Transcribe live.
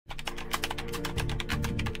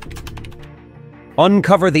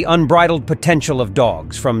Uncover the unbridled potential of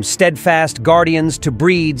dogs, from steadfast guardians to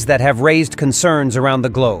breeds that have raised concerns around the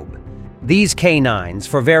globe. These canines,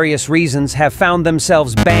 for various reasons, have found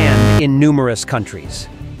themselves banned in numerous countries.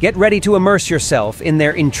 Get ready to immerse yourself in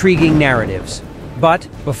their intriguing narratives. But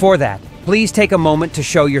before that, please take a moment to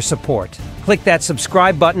show your support. Click that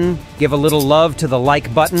subscribe button, give a little love to the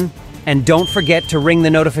like button, and don't forget to ring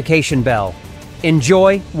the notification bell.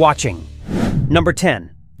 Enjoy watching. Number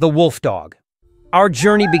 10. The Wolf Dog. Our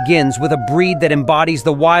journey begins with a breed that embodies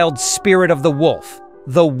the wild spirit of the wolf,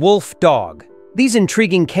 the wolf dog. These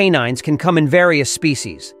intriguing canines can come in various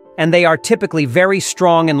species, and they are typically very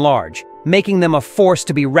strong and large, making them a force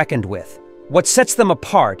to be reckoned with. What sets them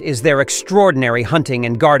apart is their extraordinary hunting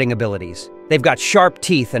and guarding abilities. They've got sharp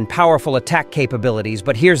teeth and powerful attack capabilities,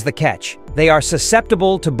 but here's the catch. They are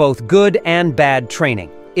susceptible to both good and bad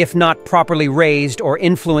training. If not properly raised or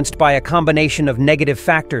influenced by a combination of negative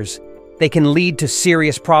factors, they can lead to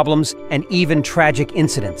serious problems and even tragic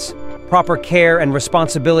incidents. Proper care and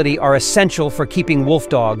responsibility are essential for keeping wolf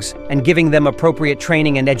dogs, and giving them appropriate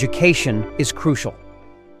training and education is crucial.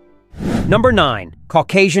 Number 9.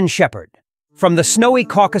 Caucasian Shepherd. From the snowy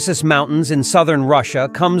Caucasus Mountains in southern Russia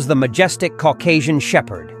comes the majestic Caucasian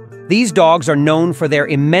Shepherd. These dogs are known for their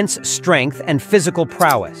immense strength and physical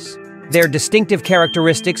prowess. Their distinctive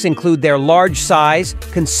characteristics include their large size,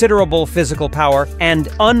 considerable physical power, and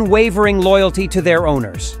unwavering loyalty to their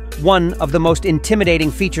owners. One of the most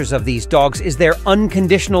intimidating features of these dogs is their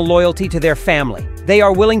unconditional loyalty to their family. They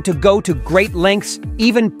are willing to go to great lengths,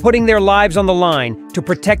 even putting their lives on the line, to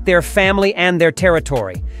protect their family and their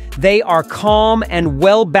territory. They are calm and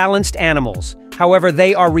well-balanced animals. However,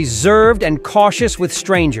 they are reserved and cautious with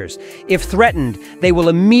strangers. If threatened, they will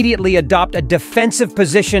immediately adopt a defensive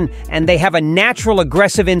position, and they have a natural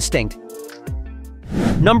aggressive instinct.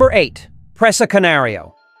 Number 8. Presa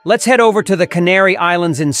Canario. Let's head over to the Canary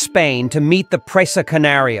Islands in Spain to meet the Presa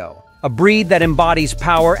Canario, a breed that embodies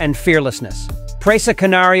power and fearlessness. Presa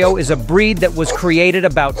Canario is a breed that was created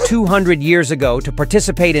about 200 years ago to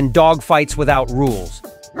participate in dogfights without rules.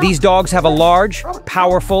 These dogs have a large,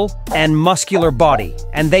 powerful, and muscular body,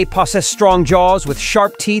 and they possess strong jaws with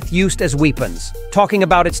sharp teeth used as weapons. Talking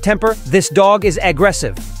about its temper, this dog is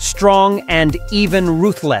aggressive, strong, and even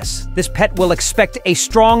ruthless. This pet will expect a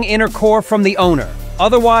strong inner core from the owner.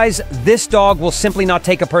 Otherwise, this dog will simply not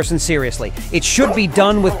take a person seriously. It should be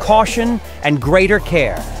done with caution and greater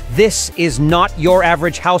care. This is not your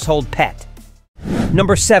average household pet.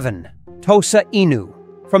 Number 7. Tosa Inu.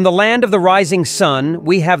 From the land of the rising sun,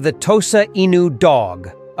 we have the Tosa Inu dog,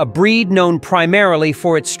 a breed known primarily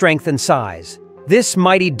for its strength and size. This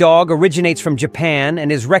mighty dog originates from Japan and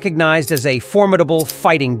is recognized as a formidable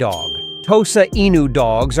fighting dog. Tosa Inu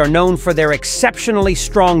dogs are known for their exceptionally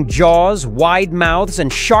strong jaws, wide mouths,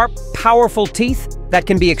 and sharp, powerful teeth that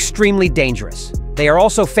can be extremely dangerous. They are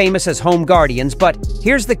also famous as home guardians, but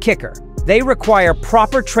here's the kicker. They require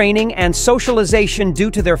proper training and socialization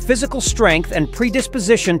due to their physical strength and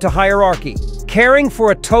predisposition to hierarchy. Caring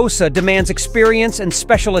for a Tosa demands experience and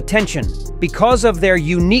special attention. Because of their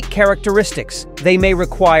unique characteristics, they may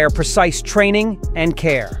require precise training and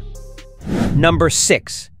care. Number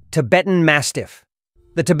 6. Tibetan Mastiff.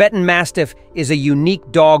 The Tibetan Mastiff is a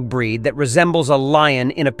unique dog breed that resembles a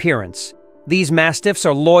lion in appearance. These Mastiffs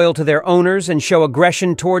are loyal to their owners and show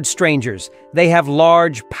aggression towards strangers. They have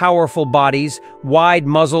large, powerful bodies, wide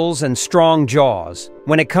muzzles, and strong jaws.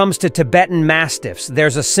 When it comes to Tibetan Mastiffs,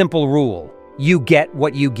 there's a simple rule. You get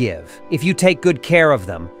what you give. If you take good care of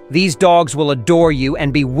them, these dogs will adore you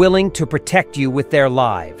and be willing to protect you with their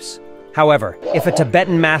lives. However, if a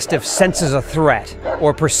Tibetan Mastiff senses a threat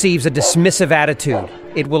or perceives a dismissive attitude,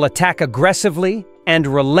 it will attack aggressively and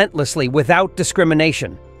relentlessly without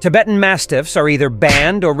discrimination. Tibetan Mastiffs are either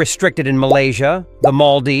banned or restricted in Malaysia, the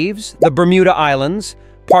Maldives, the Bermuda Islands,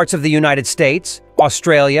 parts of the United States,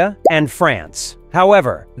 Australia, and France.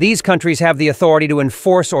 However, these countries have the authority to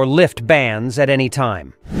enforce or lift bans at any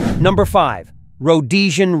time. Number 5.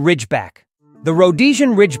 Rhodesian Ridgeback. The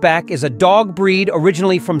Rhodesian Ridgeback is a dog breed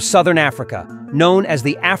originally from southern Africa, known as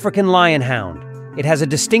the African Lionhound. It has a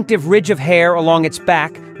distinctive ridge of hair along its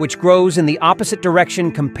back, which grows in the opposite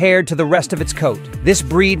direction compared to the rest of its coat. This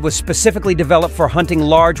breed was specifically developed for hunting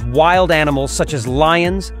large wild animals such as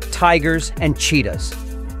lions, tigers, and cheetahs.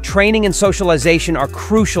 Training and socialization are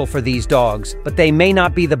crucial for these dogs, but they may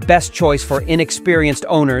not be the best choice for inexperienced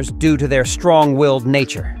owners due to their strong-willed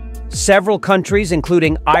nature. Several countries,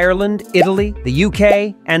 including Ireland, Italy, the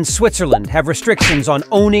UK, and Switzerland, have restrictions on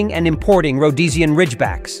owning and importing Rhodesian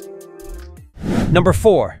Ridgebacks. Number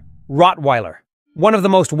 4. Rottweiler. One of the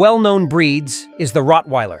most well-known breeds is the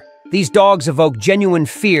Rottweiler. These dogs evoke genuine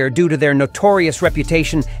fear due to their notorious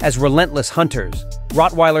reputation as relentless hunters.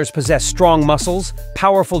 Rottweilers possess strong muscles,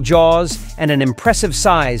 powerful jaws, and an impressive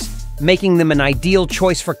size, making them an ideal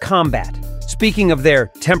choice for combat. Speaking of their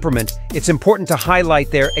temperament, it's important to highlight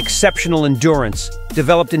their exceptional endurance,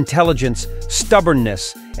 developed intelligence,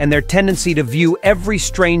 stubbornness, and their tendency to view every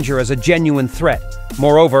stranger as a genuine threat.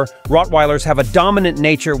 Moreover, Rottweilers have a dominant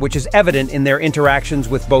nature which is evident in their interactions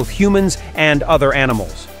with both humans and other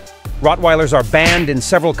animals. Rottweilers are banned in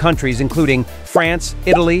several countries including France,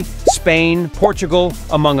 Italy, Spain, Portugal,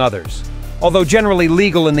 among others. Although generally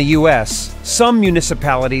legal in the US, some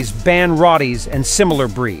municipalities ban Rotties and similar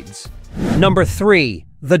breeds. Number 3.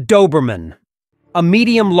 The Doberman. A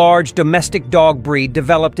medium-large domestic dog breed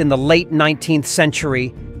developed in the late 19th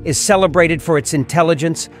century is celebrated for its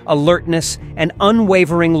intelligence, alertness, and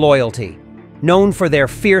unwavering loyalty. Known for their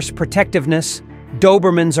fierce protectiveness,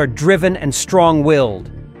 Dobermans are driven and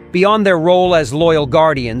strong-willed. Beyond their role as loyal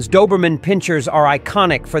guardians, Doberman Pinschers are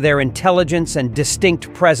iconic for their intelligence and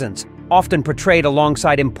distinct presence, often portrayed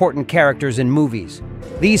alongside important characters in movies.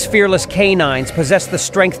 These fearless canines possess the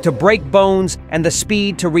strength to break bones and the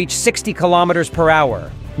speed to reach 60 kilometers per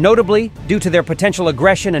hour. Notably, due to their potential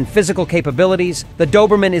aggression and physical capabilities, the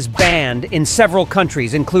Doberman is banned in several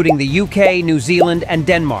countries, including the UK, New Zealand, and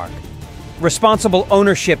Denmark. Responsible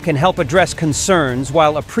ownership can help address concerns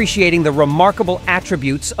while appreciating the remarkable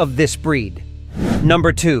attributes of this breed.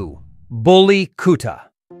 Number 2. Pitbull Kutta.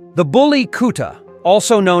 The Pitbull Kutta,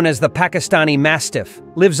 also known as the Pakistani Mastiff,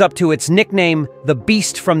 lives up to its nickname, the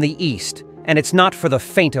Beast from the East, and it's not for the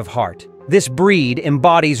faint of heart. This breed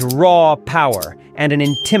embodies raw power and an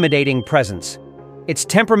intimidating presence. Its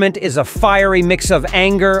temperament is a fiery mix of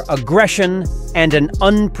anger, aggression, and an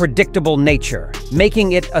unpredictable nature,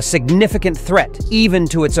 making it a significant threat even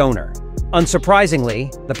to its owner.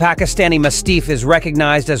 Unsurprisingly, the Pakistani Mastiff is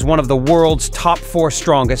recognized as one of the world's top 4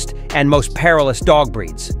 strongest and most perilous dog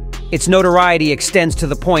breeds. Its notoriety extends to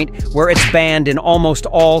the point where it's banned in almost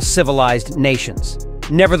all civilized nations.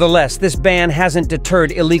 Nevertheless, this ban hasn't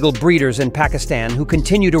deterred illegal breeders in Pakistan who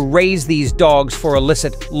continue to raise these dogs for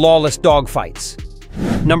illicit, lawless dogfights.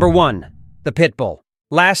 Number 1. The Pitbull.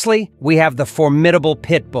 Lastly, we have the formidable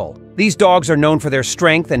Pitbull. These dogs are known for their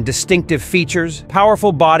strength and distinctive features,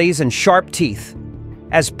 powerful bodies, and sharp teeth.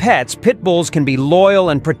 As pets, Pitbulls can be loyal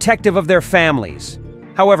and protective of their families.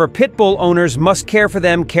 However, Pitbull owners must care for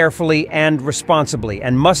them carefully and responsibly,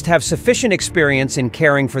 and must have sufficient experience in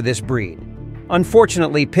caring for this breed.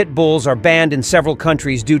 Unfortunately, pit bulls are banned in several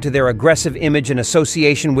countries due to their aggressive image and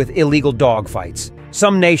association with illegal dogfights.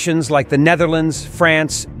 Some nations, like the Netherlands,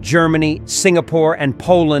 France, Germany, Singapore, and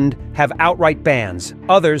Poland, have outright bans.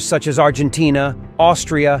 Others, such as Argentina,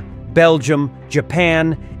 Austria, Belgium,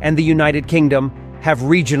 Japan, and the United Kingdom, have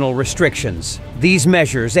regional restrictions. These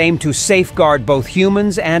measures aim to safeguard both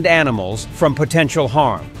humans and animals from potential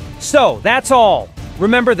harm. So, that's all.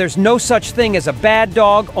 Remember, there's no such thing as a bad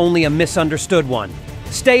dog, only a misunderstood one.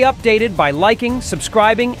 Stay updated by liking,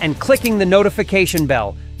 subscribing, and clicking the notification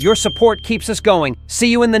bell. Your support keeps us going. See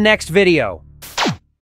you in the next video.